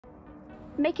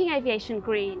Making aviation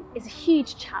green is a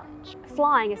huge challenge.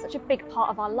 Flying is such a big part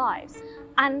of our lives,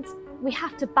 and we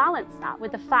have to balance that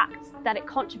with the fact that it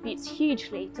contributes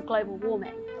hugely to global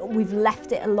warming. We've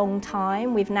left it a long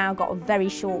time. We've now got a very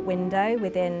short window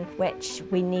within which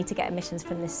we need to get emissions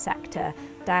from this sector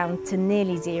down to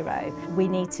nearly zero. We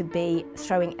need to be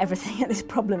throwing everything at this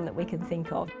problem that we can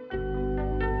think of.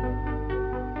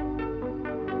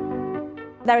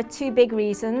 There are two big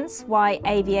reasons why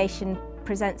aviation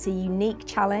presents a unique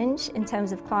challenge in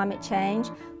terms of climate change.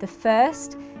 The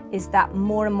first is that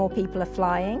more and more people are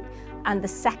flying, and the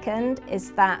second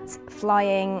is that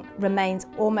flying remains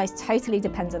almost totally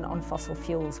dependent on fossil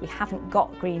fuels. We haven't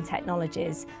got green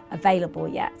technologies available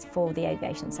yet for the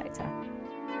aviation sector.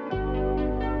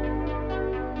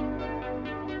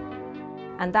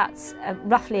 And that's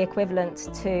roughly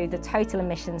equivalent to the total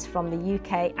emissions from the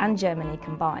UK and Germany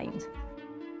combined.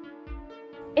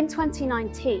 In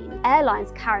 2019,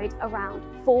 airlines carried around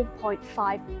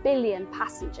 4.5 billion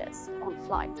passengers on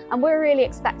flight, and we're really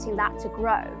expecting that to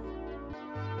grow.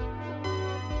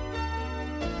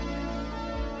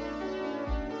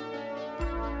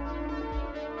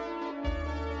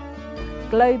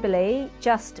 Globally,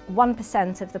 just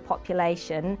 1% of the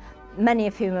population, many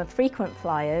of whom are frequent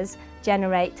flyers,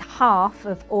 generate half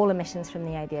of all emissions from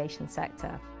the aviation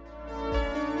sector.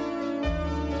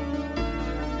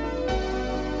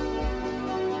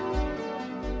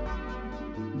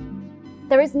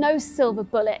 There is no silver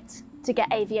bullet to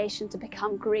get aviation to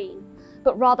become green,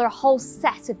 but rather a whole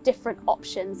set of different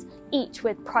options, each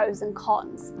with pros and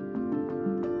cons.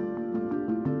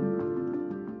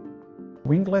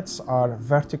 Winglets are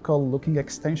vertical-looking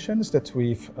extensions that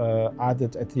we've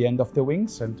added at the end of the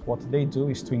wings, and what they do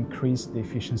is to increase the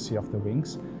efficiency of the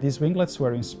wings. These winglets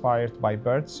were inspired by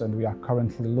birds, and we are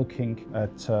currently looking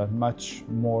at much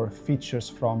more features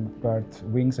from bird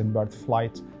wings and bird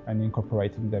flight and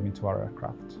incorporating them into our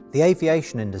aircraft. The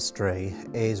aviation industry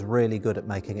is really good at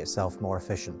making itself more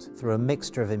efficient through a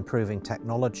mixture of improving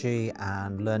technology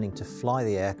and learning to fly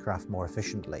the aircraft more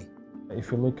efficiently. If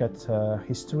you look at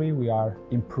history, we are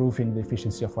improving the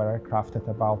efficiency of our aircraft at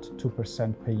about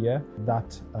 2% per year.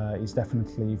 That is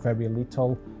definitely very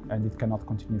little, and it cannot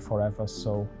continue forever,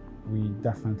 so we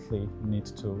definitely need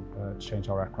to change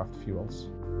our aircraft fuels.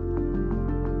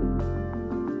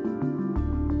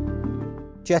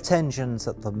 Jet engines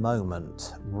at the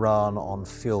moment run on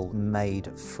fuel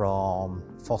made from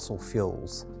fossil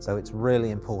fuels, so it's really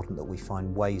important that we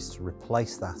find ways to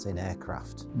replace that in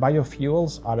aircraft.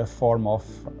 Biofuels are a form of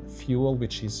fuel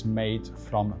which is made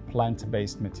from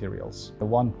plant-based materials. The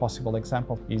one possible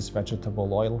example is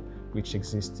vegetable oil, which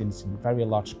exists in very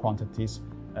large quantities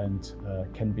and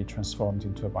can be transformed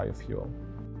into a biofuel.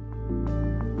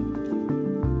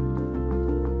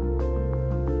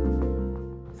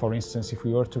 For instance, if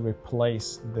we were to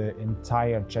replace the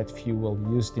entire jet fuel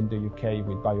used in the UK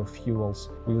with biofuels,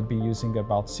 we would be using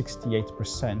about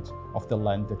 68% of the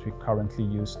land that we currently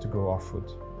use to grow our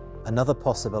food. Another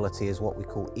possibility is what we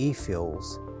call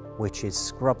e-fuels, which is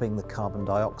scrubbing the carbon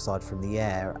dioxide from the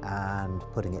air and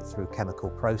putting it through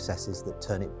chemical processes that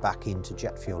turn it back into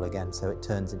jet fuel again. So it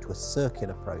turns into a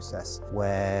circular process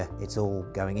where it's all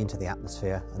going into the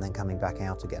atmosphere and then coming back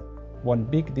out again. One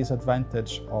big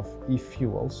disadvantage of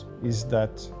e-fuels is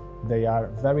that they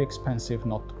are very expensive,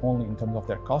 not only in terms of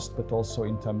their cost, but also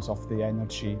in terms of the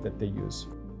energy that they use.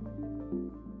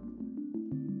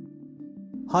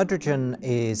 Hydrogen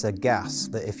is a gas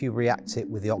that, if you react it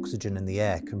with the oxygen in the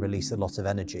air, can release a lot of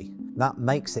energy. That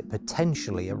makes it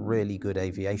potentially a really good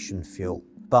aviation fuel,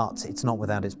 but it's not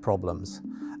without its problems.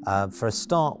 For a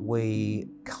start, we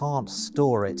can't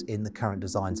store it in the current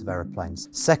designs of aeroplanes.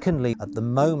 Secondly, at the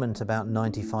moment, about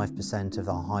 95% of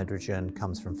our hydrogen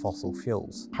comes from fossil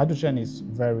fuels. Hydrogen is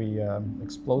very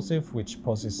explosive, which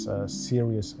poses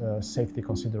serious safety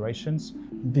considerations.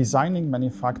 Designing,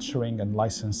 manufacturing and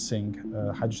licensing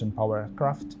hydrogen power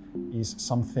aircraft is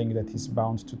something that is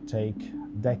bound to take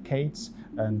decades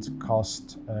and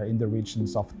cost in the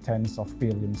regions of tens of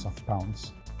billions of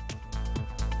pounds.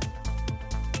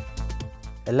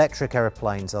 Electric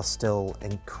aeroplanes are still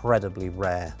incredibly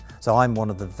rare, so I'm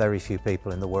one of the very few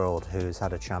people in the world who's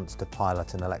had a chance to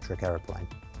pilot an electric aeroplane.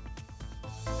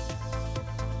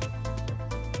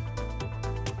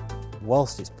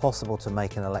 Whilst it's possible to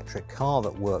make an electric car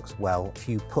that works well, if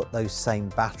you put those same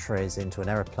batteries into an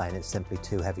aeroplane, it's simply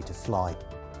too heavy to fly.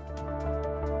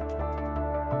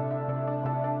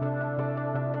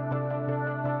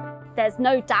 There's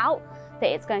no doubt that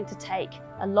it's going to take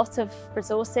a lot of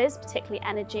resources, particularly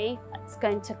energy. It's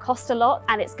going to cost a lot,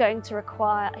 and it's going to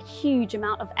require a huge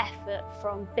amount of effort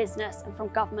from business and from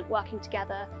government working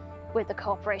together with the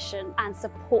cooperation and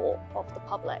support of the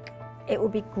public. It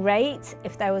would be great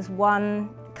if there was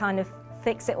one kind of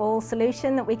fix-it-all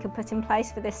solution that we could put in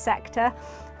place for this sector.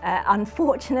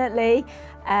 Unfortunately,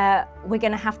 we're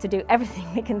going to have to do everything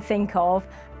we can think of,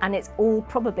 and it's all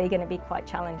probably going to be quite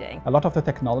challenging. A lot of the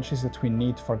technologies that we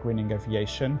need for greening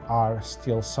aviation are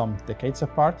still some decades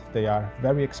apart. They are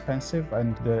very expensive,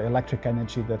 and the electric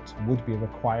energy that would be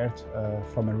required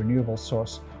from a renewable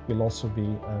source will also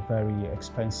be very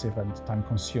expensive and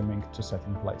time-consuming to set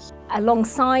in place.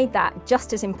 Alongside that,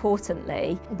 just as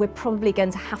importantly, we're probably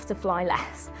going to have to fly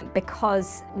less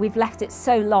because we've left it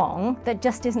so long that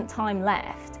just isn't time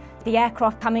left. The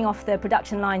aircraft coming off the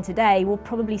production line today will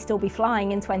probably still be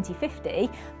flying in 2050,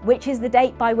 which is the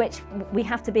date by which we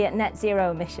have to be at net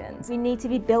zero emissions. We need to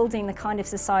be building the kind of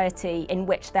society in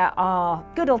which there are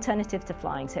good alternatives to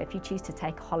flying. So if you choose to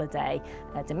take a holiday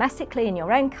domestically in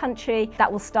your own country,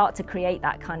 that will start to create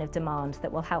that kind of demand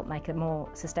that will help make a more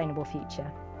sustainable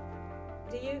future.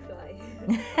 Do you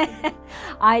fly?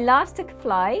 I last took a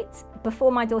flight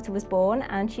before my daughter was born,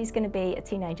 and she's going to be a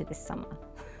teenager this summer.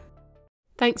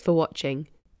 Thanks for watching.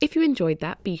 If you enjoyed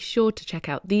that, be sure to check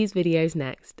out these videos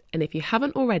next. And if you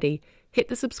haven't already, hit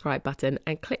the subscribe button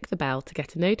and click the bell to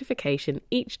get a notification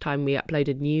each time we upload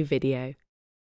a new video.